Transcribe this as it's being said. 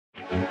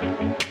Hey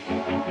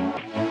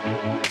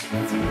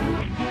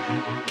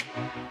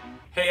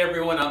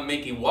everyone, I'm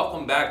Mickey.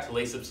 Welcome back to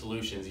LaceUp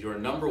Solutions, your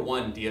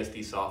 #1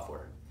 DSD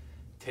software.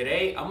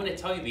 Today, I'm going to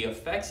tell you the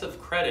effects of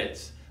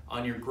credits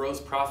on your gross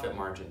profit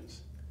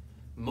margins.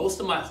 Most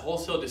of my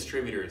wholesale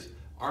distributors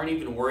aren't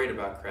even worried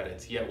about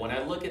credits, yet when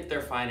I look at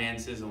their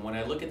finances and when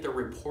I look at their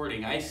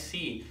reporting, I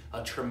see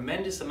a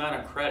tremendous amount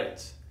of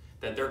credits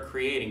that they're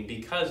creating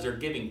because they're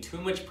giving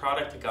too much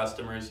product to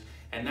customers,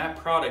 and that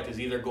product is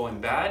either going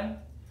bad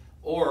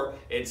or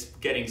it's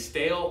getting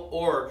stale,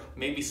 or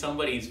maybe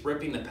somebody's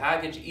ripping the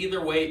package. Either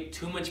way,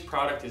 too much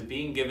product is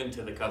being given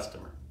to the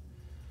customer.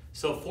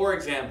 So for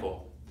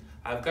example,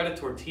 I've got a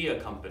tortilla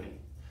company.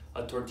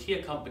 A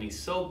tortilla company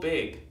so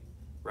big,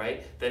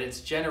 right, that it's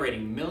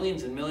generating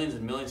millions and millions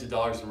and millions of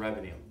dollars in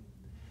revenue.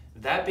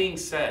 That being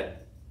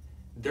said,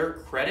 their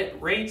credit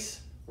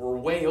rates were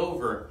way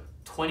over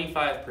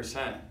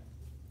 25%.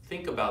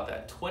 Think about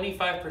that.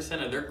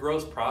 25% of their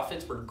gross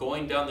profits were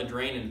going down the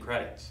drain in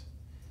credits.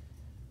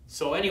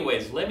 So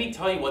anyways, let me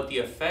tell you what the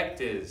effect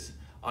is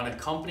on a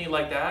company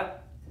like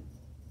that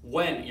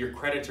when your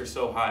credits are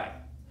so high.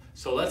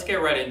 So let's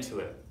get right into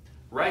it.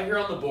 Right here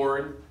on the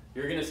board,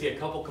 you're gonna see a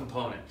couple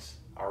components,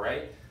 all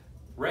right?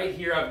 Right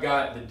here, I've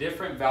got the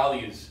different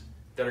values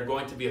that are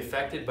going to be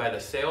affected by the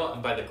sale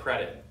and by the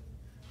credit,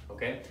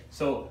 okay?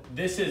 So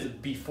this is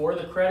before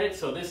the credit,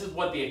 so this is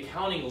what the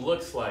accounting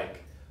looks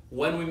like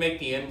when we make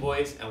the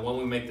invoice and when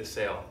we make the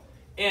sale.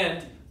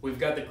 And we've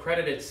got the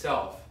credit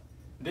itself.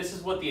 This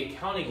is what the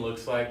accounting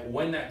looks like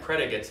when that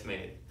credit gets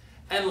made.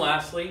 And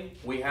lastly,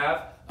 we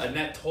have a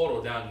net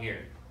total down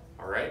here,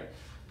 all right?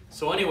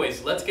 So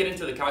anyways, let's get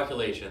into the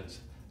calculations.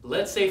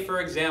 Let's say, for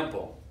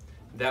example,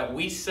 that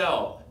we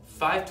sell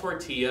 5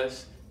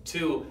 tortillas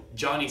to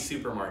Johnny's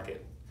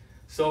Supermarket.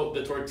 So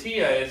the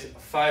tortilla is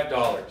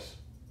 $5,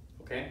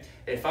 okay?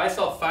 If I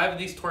sell 5 of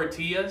these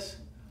tortillas,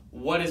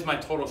 what is my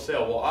total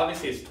sale? Well,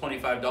 obviously it's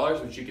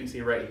 $25, which you can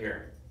see right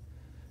here.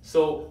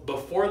 So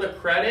before the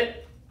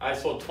credit, I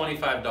sold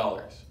 $25,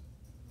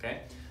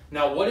 okay?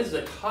 Now, what is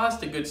the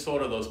cost of goods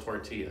sold of those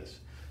tortillas?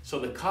 So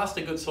the cost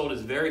of goods sold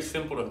is very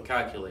simple to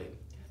calculate.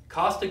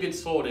 Cost of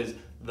goods sold is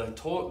the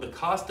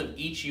cost of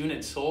each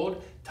unit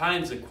sold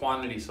times the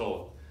quantity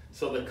sold.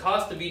 So the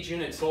cost of each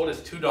unit sold is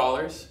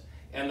 $2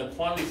 and the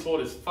quantity sold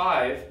is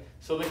 5,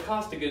 so the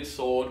cost of goods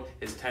sold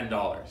is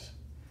 $10.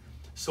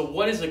 So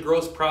what is the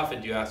gross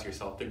profit, do you ask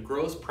yourself? The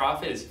gross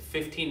profit is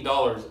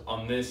 $15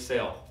 on this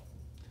sale.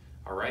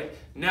 All right,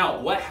 now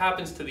what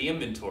happens to the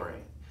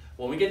inventory?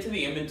 When we get to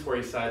the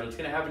inventory side, what's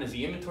going to happen is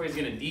the inventory is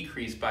going to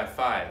decrease by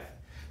 5.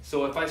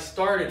 So if I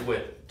started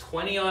with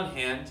 20 on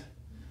hand,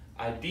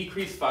 I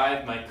decrease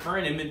 5, my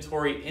current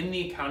inventory in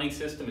the accounting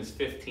system is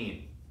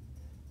 15.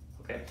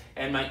 Okay,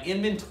 and my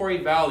inventory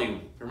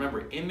value,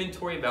 remember,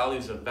 inventory value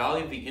is the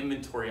value of the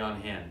inventory on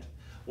hand,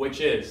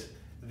 which is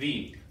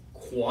the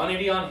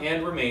quantity on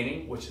hand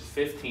remaining, which is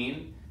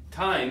 15,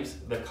 times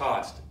the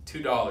cost,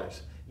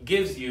 $2,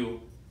 gives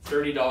you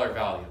 $30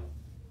 value.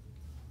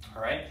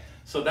 All right,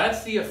 so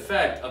that's the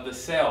effect of the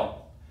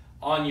sale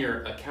on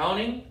your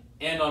accounting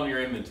and on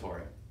your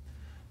inventory.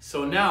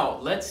 So now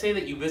let's say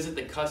that you visit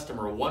the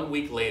customer 1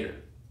 week later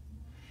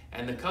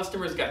and the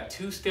customer's got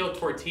 2 stale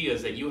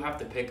tortillas that you have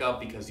to pick up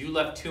because you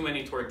left too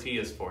many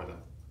tortillas for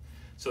them.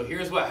 So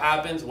here's what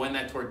happens when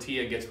that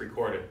tortilla gets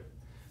recorded.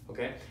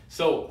 Okay,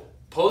 so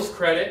post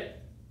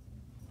credit,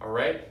 all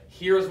right,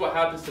 here's what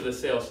happens to the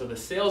sales. So the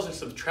sales are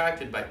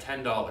subtracted by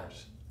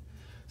 $10.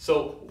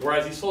 So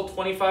whereas you sold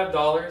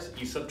 $25,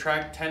 you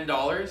subtract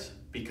 $10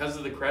 because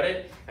of the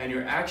credit, and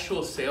your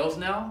actual sales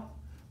now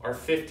are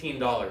 $15.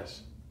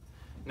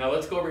 Now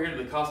let's go over here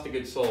to the cost of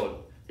goods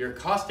sold. Your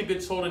cost of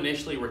goods sold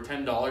initially were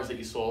 $10 that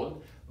you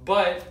sold,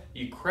 but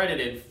you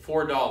credited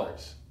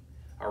 $4.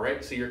 All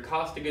right, so your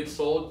cost of goods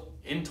sold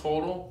in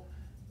total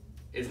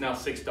is now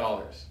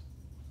 $6.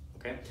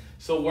 Okay,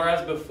 so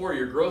whereas before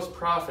your gross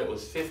profit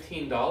was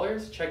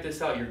 $15, check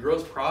this out, your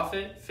gross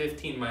profit,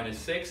 15 minus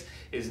 6,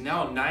 is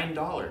now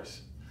 $9.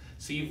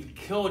 So you've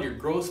killed your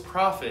gross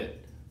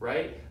profit,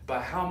 right?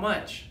 By how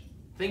much?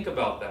 Think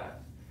about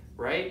that,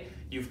 right?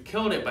 You've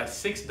killed it by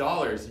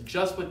 $6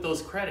 just with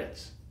those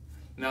credits.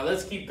 Now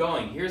let's keep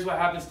going. Here's what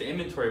happens to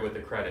inventory with the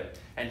credit.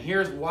 And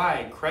here's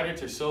why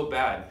credits are so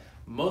bad.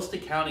 Most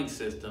accounting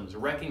systems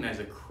recognize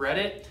a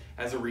credit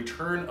as a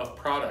return of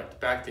product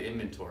back to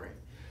inventory.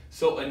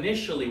 So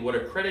initially, what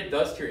a credit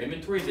does to your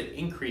inventory is it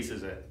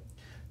increases it.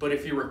 But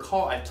if you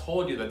recall, I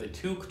told you that the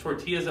 2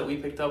 tortillas that we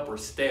picked up were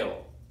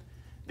stale.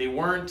 They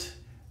weren't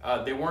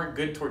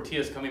good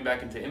tortillas coming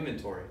back into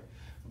inventory.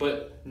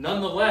 But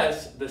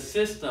nonetheless, the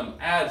system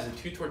adds the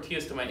 2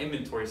 tortillas to my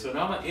inventory. So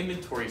now my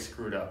inventory is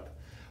screwed up.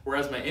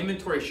 Whereas my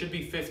inventory should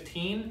be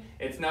 15,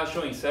 it's now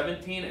showing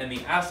 17, and the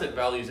asset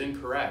value is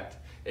incorrect.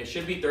 It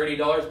should be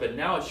 $30, but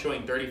now it's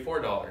showing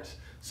 $34.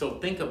 So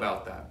think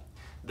about that.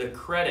 The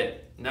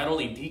credit not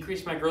only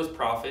decreased my gross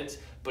profits,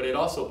 but it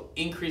also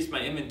increased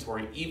my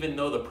inventory even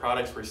though the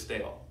products were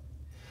stale.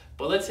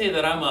 But let's say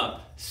that I'm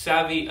a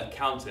savvy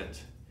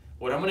accountant.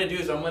 What I'm gonna do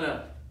is I'm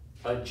gonna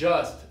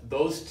adjust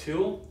those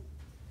 2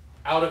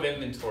 out of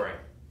inventory,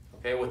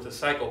 okay, with a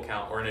cycle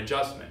count or an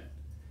adjustment.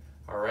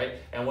 All right,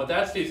 and what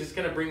that's doing is it's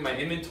going to bring my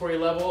inventory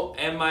level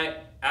and my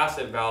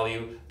asset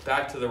value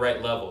back to the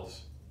right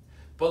levels.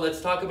 But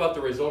let's talk about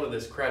the result of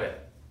this credit.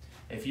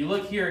 If you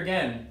look here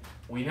again,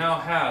 we now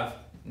have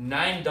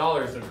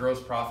 $9 of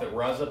gross profit,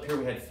 whereas up here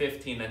we had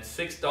 15. That's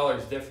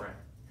 $6 different.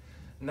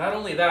 Not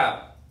only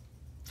that,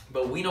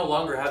 but we no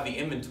longer have the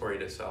inventory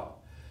to sell.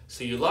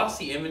 So you lost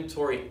the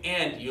inventory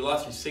and you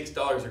lost your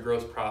 $6 of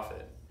gross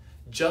profit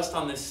just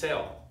on this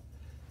sale.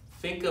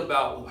 Think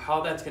about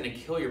how that's going to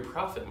kill your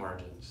profit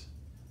margins,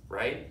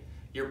 right?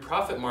 Your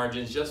profit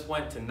margins just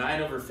went to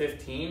 9 over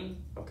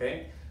 15,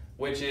 okay?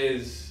 Which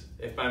is,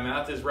 if my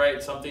math is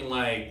right, something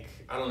like,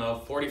 I don't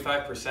know,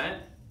 45%.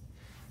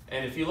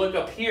 And if you look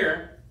up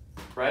here,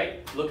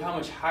 right, look how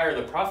much higher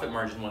the profit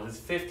margin was. It's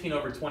 15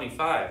 over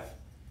 25,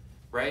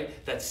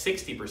 right? That's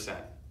 60%.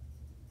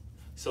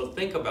 So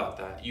think about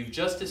that. You've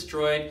just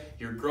destroyed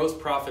your gross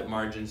profit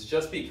margins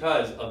just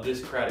because of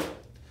this credit.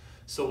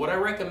 So what I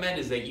recommend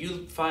is that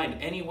you find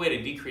any way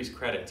to decrease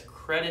credits.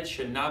 Credits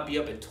should not be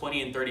up at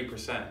 20 and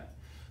 30%.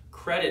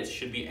 Credits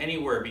should be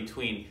anywhere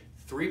between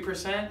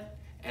 3%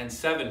 and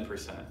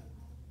 7%.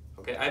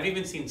 Okay, I've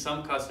even seen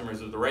some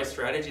customers with the right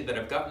strategy that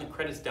have gotten the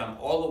credits down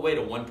all the way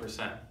to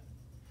 1%.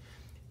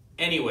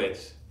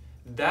 Anyways,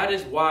 that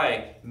is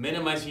why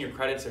minimizing your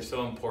credits are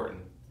so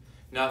important.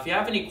 Now, if you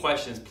have any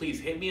questions, please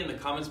hit me in the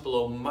comments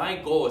below. My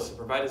goal is to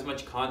provide as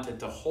much content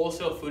to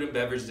wholesale food and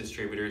beverage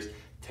distributors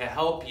to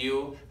help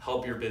you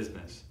help your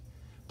business.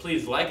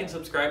 Please like and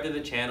subscribe to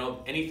the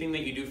channel. Anything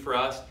that you do for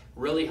us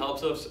really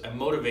helps us and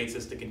motivates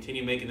us to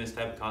continue making this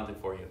type of content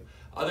for you.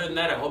 Other than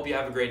that, I hope you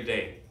have a great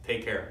day.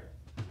 Take care.